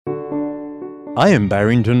I am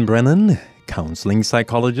Barrington Brennan, counseling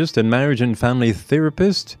psychologist and marriage and family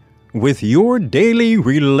therapist, with your daily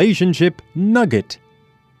relationship nugget.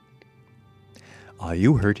 Are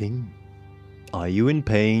you hurting? Are you in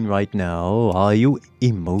pain right now? Are you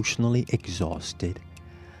emotionally exhausted?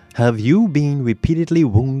 Have you been repeatedly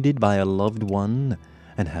wounded by a loved one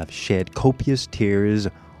and have shed copious tears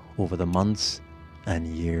over the months and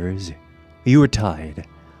years? You are tired.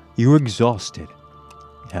 You are exhausted.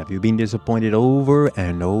 Have you been disappointed over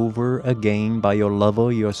and over again by your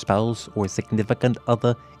lover, your spouse, or significant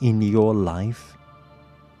other in your life?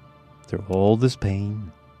 Through all this pain,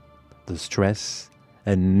 the stress,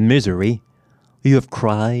 and misery, you have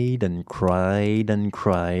cried and cried and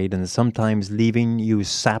cried, and sometimes leaving you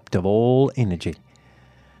sapped of all energy.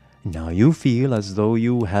 Now you feel as though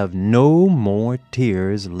you have no more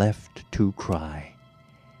tears left to cry.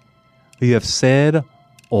 You have said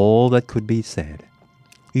all that could be said.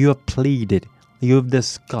 You have pleaded, you have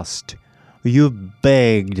discussed, you've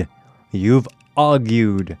begged, you've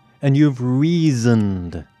argued, and you've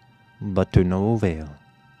reasoned, but to no avail.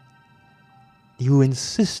 You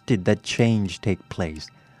insisted that change take place.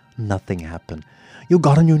 Nothing happened. You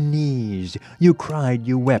got on your knees, you cried,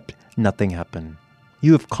 you wept. Nothing happened.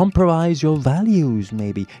 You have compromised your values,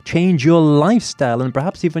 maybe, changed your lifestyle, and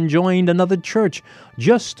perhaps even joined another church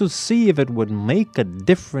just to see if it would make a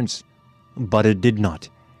difference, but it did not.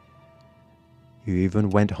 You even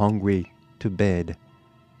went hungry to bed,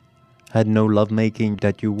 had no lovemaking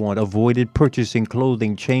that you want, avoided purchasing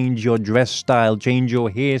clothing, changed your dress style, changed your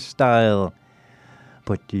hairstyle.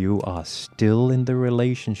 But you are still in the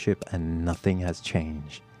relationship and nothing has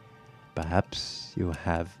changed. Perhaps you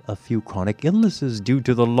have a few chronic illnesses due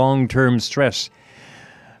to the long-term stress,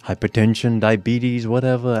 hypertension, diabetes,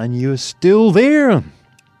 whatever, and you're still there.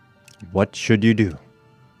 What should you do?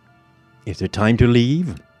 Is it time to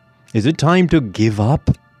leave? Is it time to give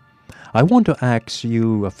up? I want to ask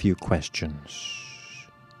you a few questions.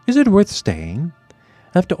 Is it worth staying?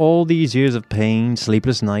 After all these years of pain,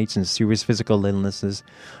 sleepless nights, and serious physical illnesses,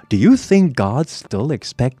 do you think God's still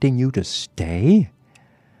expecting you to stay?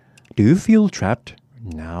 Do you feel trapped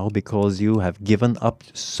now because you have given up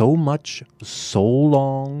so much, so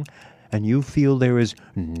long, and you feel there is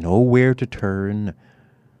nowhere to turn?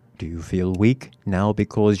 Do you feel weak now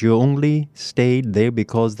because you only stayed there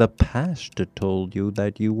because the pastor told you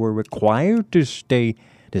that you were required to stay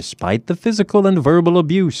despite the physical and verbal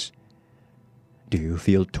abuse? Do you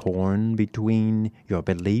feel torn between your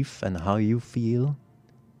belief and how you feel?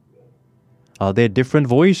 Are there different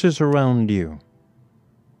voices around you?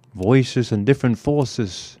 Voices and different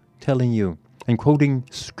forces telling you and quoting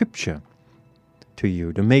scripture to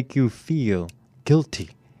you to make you feel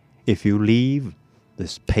guilty if you leave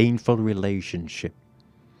this painful relationship?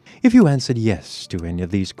 If you answered yes to any of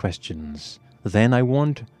these questions, then I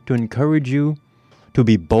want to encourage you to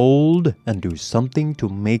be bold and do something to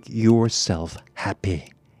make yourself happy.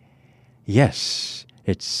 Yes,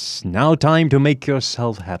 it's now time to make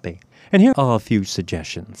yourself happy. And here are a few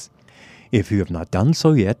suggestions. If you have not done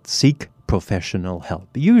so yet, seek professional help.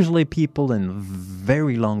 Usually people in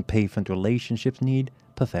very long patient relationships need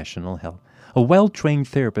professional help. A well-trained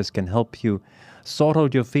therapist can help you sort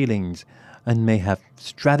out your feelings and may have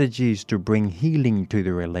strategies to bring healing to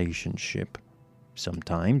the relationship.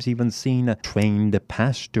 Sometimes even seeing a trained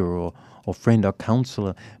pastor or friend or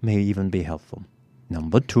counselor may even be helpful.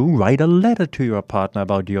 Number 2, write a letter to your partner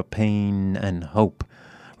about your pain and hope.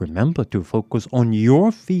 Remember to focus on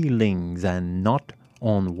your feelings and not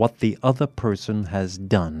on what the other person has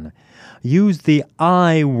done. Use the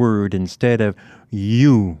I word instead of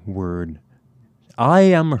you word. I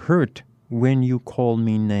am hurt when you call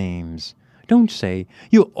me names. Don't say,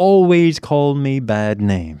 you always call me bad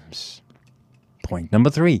names. Point number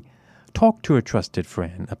 3, talk to a trusted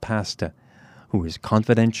friend, a pastor, who is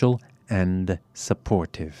confidential and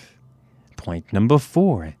supportive. Point number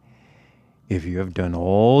 4, if you have done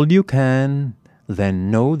all you can,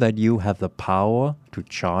 then know that you have the power to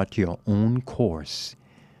chart your own course.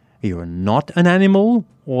 You are not an animal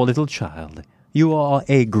or little child. You are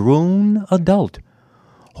a grown adult.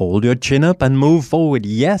 Hold your chin up and move forward.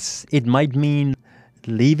 Yes, it might mean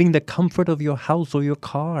leaving the comfort of your house or your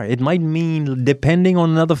car. It might mean depending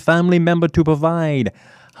on another family member to provide.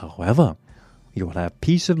 However, you will have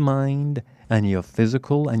peace of mind and your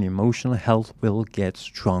physical and emotional health will get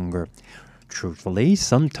stronger. Truthfully,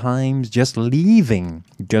 sometimes just leaving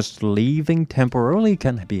temporarily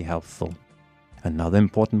can be helpful. Another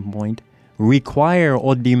important point, require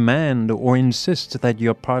or demand or insist that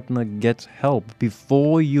your partner gets help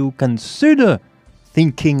before you consider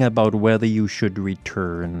thinking about whether you should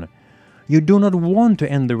return. You do not want to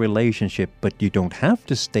end the relationship, but you don't have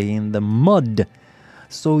to stay in the mud.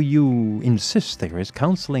 So you insist there is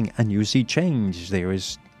counseling and you see change. There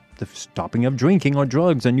is the stopping of drinking or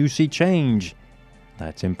drugs and you see change.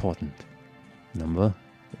 That's important. Number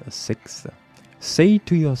 6. Say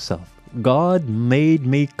to yourself, God made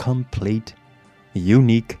me complete,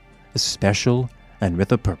 unique, special, and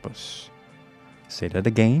with a purpose. Say that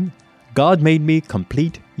again. God made me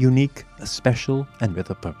complete, unique, special, and with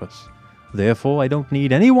a purpose. Therefore, I don't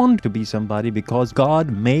need anyone to be somebody because God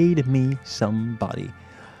made me somebody.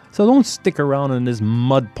 So don't stick around in this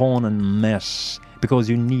mud pond and mess because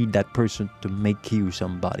you need that person to make you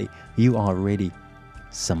somebody. You are already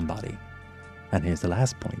somebody. And here's the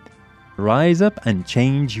last point. Rise up and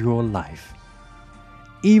change your life.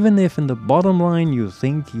 Even if in the bottom line you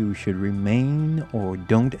think you should remain or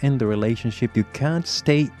don't end the relationship, you can't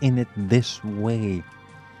stay in it this way.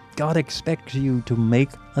 God expects you to make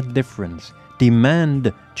a difference.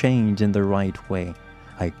 Demand change in the right way.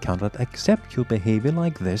 I cannot accept your behavior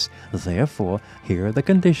like this. Therefore, here are the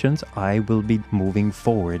conditions I will be moving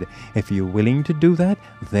forward. If you're willing to do that,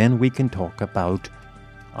 then we can talk about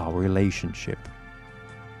our relationship.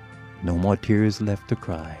 No more tears left to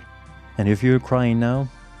cry. And if you're crying now,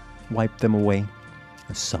 wipe them away.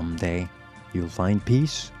 Someday, you'll find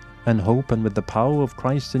peace and hope, and with the power of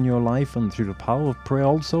Christ in your life and through the power of prayer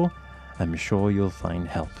also, I'm sure you'll find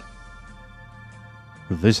help.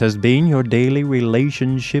 This has been your daily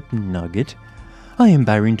relationship nugget. I am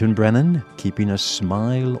Barrington Brennan, keeping a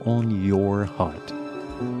smile on your heart.